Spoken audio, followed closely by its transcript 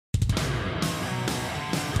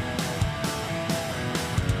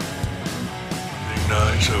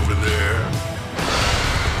barracks over there.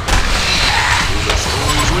 As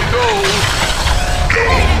long as we go. Go,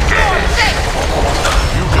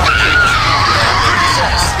 you got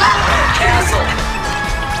Castle.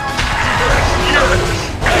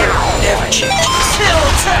 Never changes.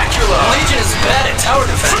 Spectacular! Legion is bad at tower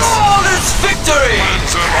defense. Flawless victory!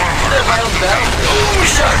 They're my own battlefield.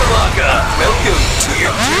 Shakalaka! Welcome to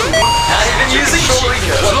your doom. Not even using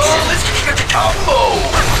Shuriken. Flawless combo!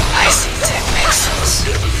 I see tech pixels.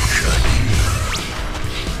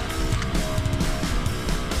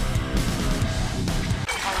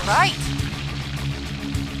 Alright.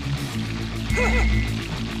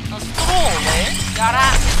 Let's go, man. Got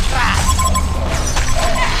ass fast.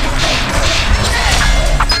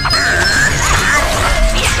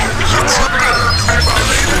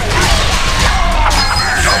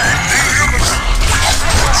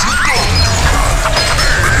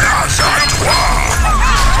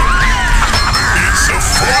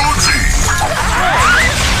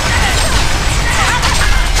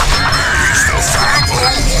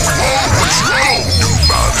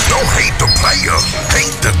 Don't hate the player,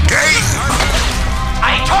 hate the game.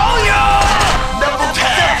 I told you! Double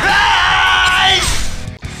surprise!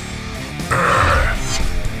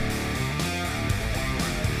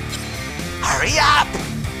 Hurry up!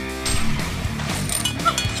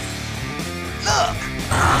 Look!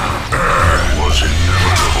 Was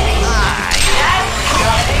inevitable.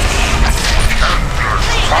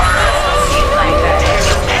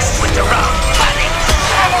 Mess with the wrong button.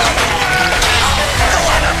 Don't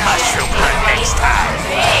want a mushroom hunt next time.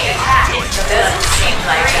 Doesn't seem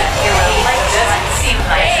like that. Doesn't seem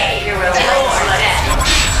like that. You're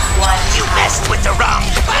You messed with the wrong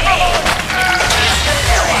button.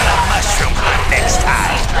 Don't want a mushroom hunt next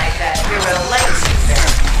time. like that. You're a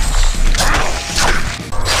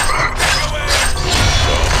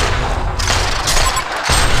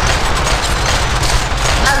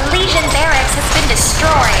Legion barracks has been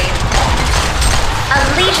destroyed. A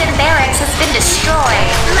Legion barracks has been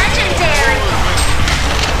destroyed. Legendary!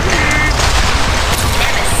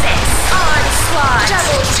 Nemesis. Onslaught.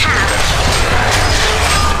 Double tap.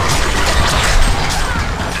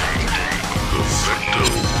 The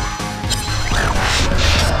victim.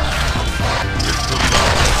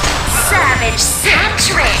 Savage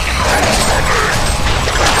hat-trick.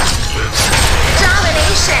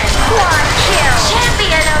 Domination. Quad kill.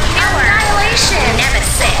 Champion of Newerth. Annihilation.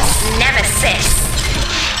 Nemesis. Nemesis.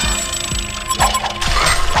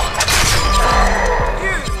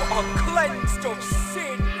 You are cleansed of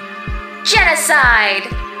sin. Genocide.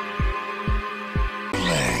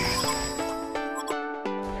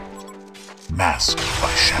 Masked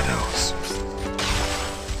by shadows.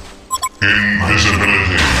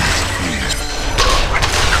 Invisibility.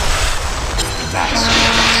 Masked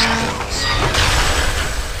by shadows.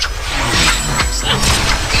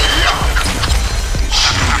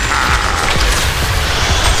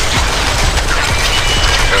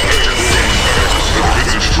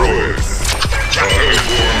 Destroyed.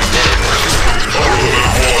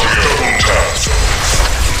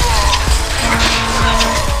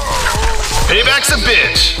 Payback's a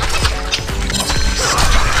bitch.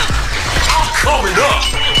 Coming up.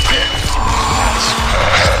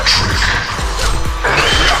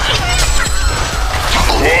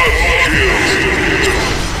 Quad kill.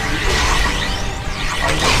 I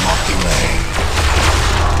will not delay.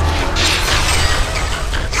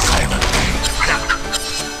 Silently.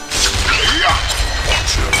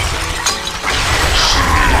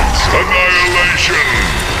 Annihilation.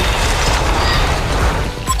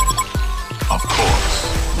 Of course,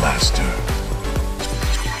 Master.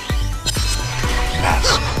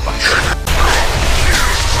 Masked by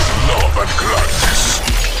love and gladness.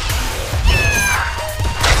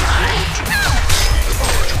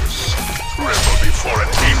 Tremble before an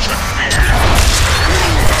ancient being.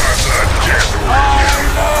 As a death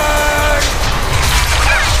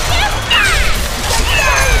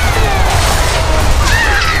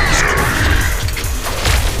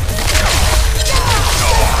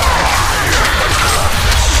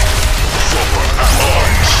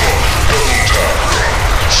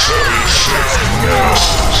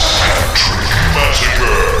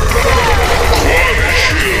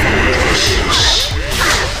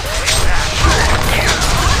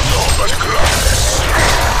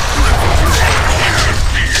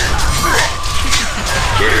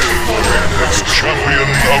champion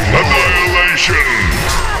of Annihilation!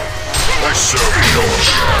 I serve yours!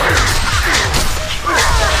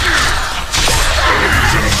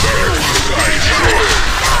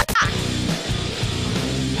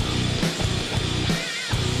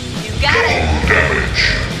 You got it. Damage.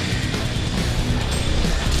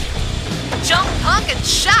 fucking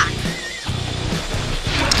shock!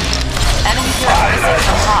 Enemy turret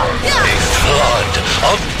from HoN. A flood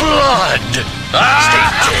of blood! Stay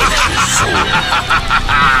dead, you fool!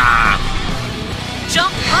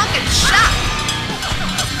 Jump fucking shock!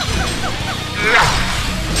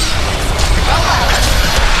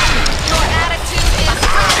 Your attitude is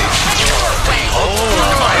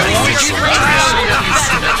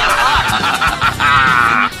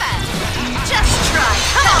just try,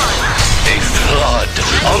 come on! A flood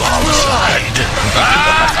of blood!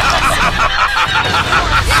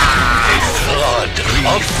 A flood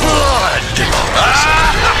of blood!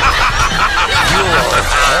 Your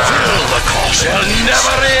the cost shall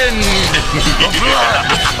never end! The blood!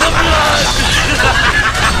 The blood!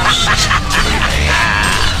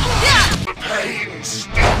 The pain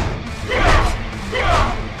stop.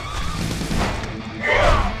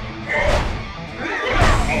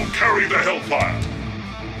 I'll carry the hellfire.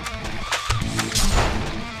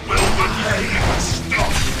 Will the pain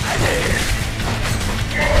stop?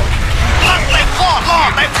 เต็มข้อ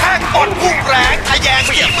เต็มแข้งกดพุ่งแรงทะแยงเ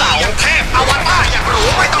สียงเหล่าเทพอวตารอย่างรู้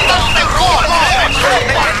ไม่ต้องเต็มข้อเต็มแข้ง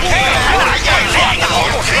กดพุ่งแรงทะแยงเสียงเหล่า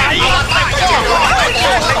เทพอวตารอย่างรู้ไม่ต้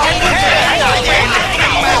องเต็มข้อเต็มแข้งทะแยงเ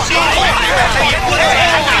สีย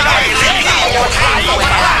งเหล่าเทพอว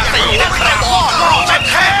ตารอย่างรู้ไม่ต้องเต็มข้อเต็ม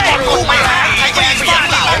แข้งกดพุ่งแรงทะแยงเสียง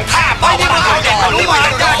เหล่าเทพอวตารอย่างรู้ไม่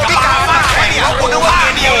ต้องเต็มข้อแค่เดียวคุณว่า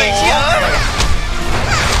เดียวเลยเชียว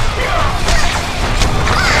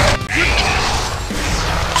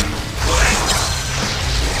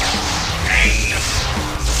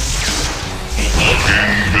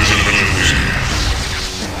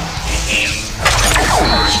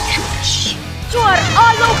You're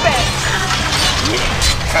all open!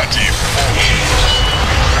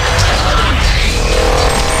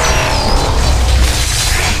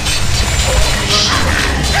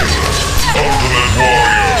 Ultimate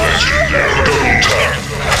Warrior Legendary Double Tap.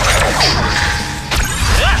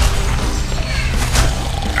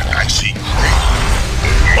 I see.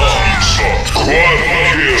 Onslaught Quad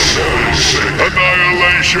Kill.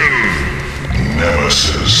 Annihilation.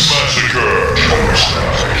 Nemesis. Massacre.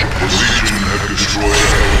 Homicide. The Legion have destroyed a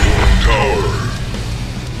Hellborn tower.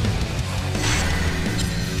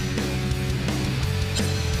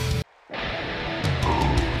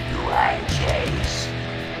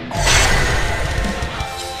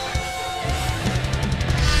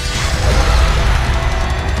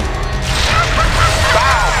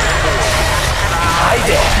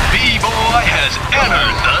 B-Boy has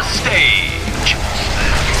entered the stage.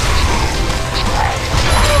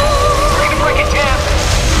 Ready to break it down.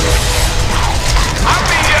 I'll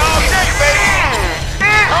be here all day, baby.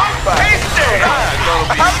 Tasty.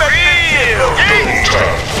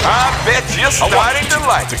 I bet you're starting to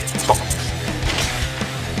like it.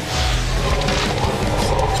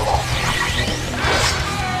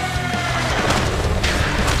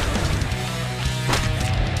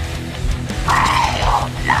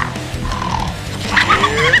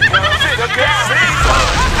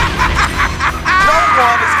 No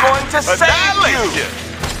one is going to save you.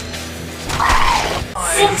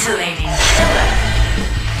 Scintillating killer.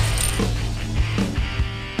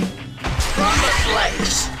 From the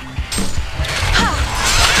place.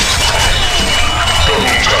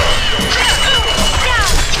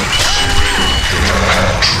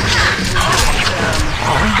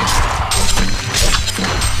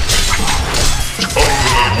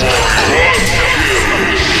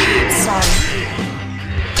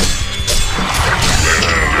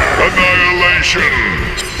 Annihilation.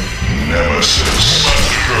 Nemesis.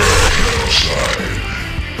 Massacre. Homicide.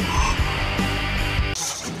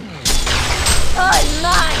 Oh,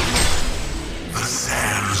 nice! The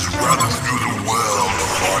sands running through the world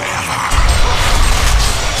forever.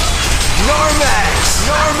 Narmax!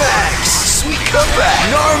 Sweet comeback!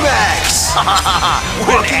 Narmax!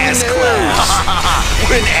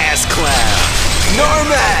 Win ass clown!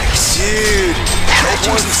 Narmax! Dude!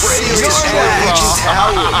 Legends Fraser destroyed Legends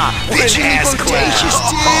Tower! Win ass clown!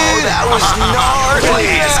 Oh, that was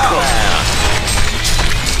gnarly!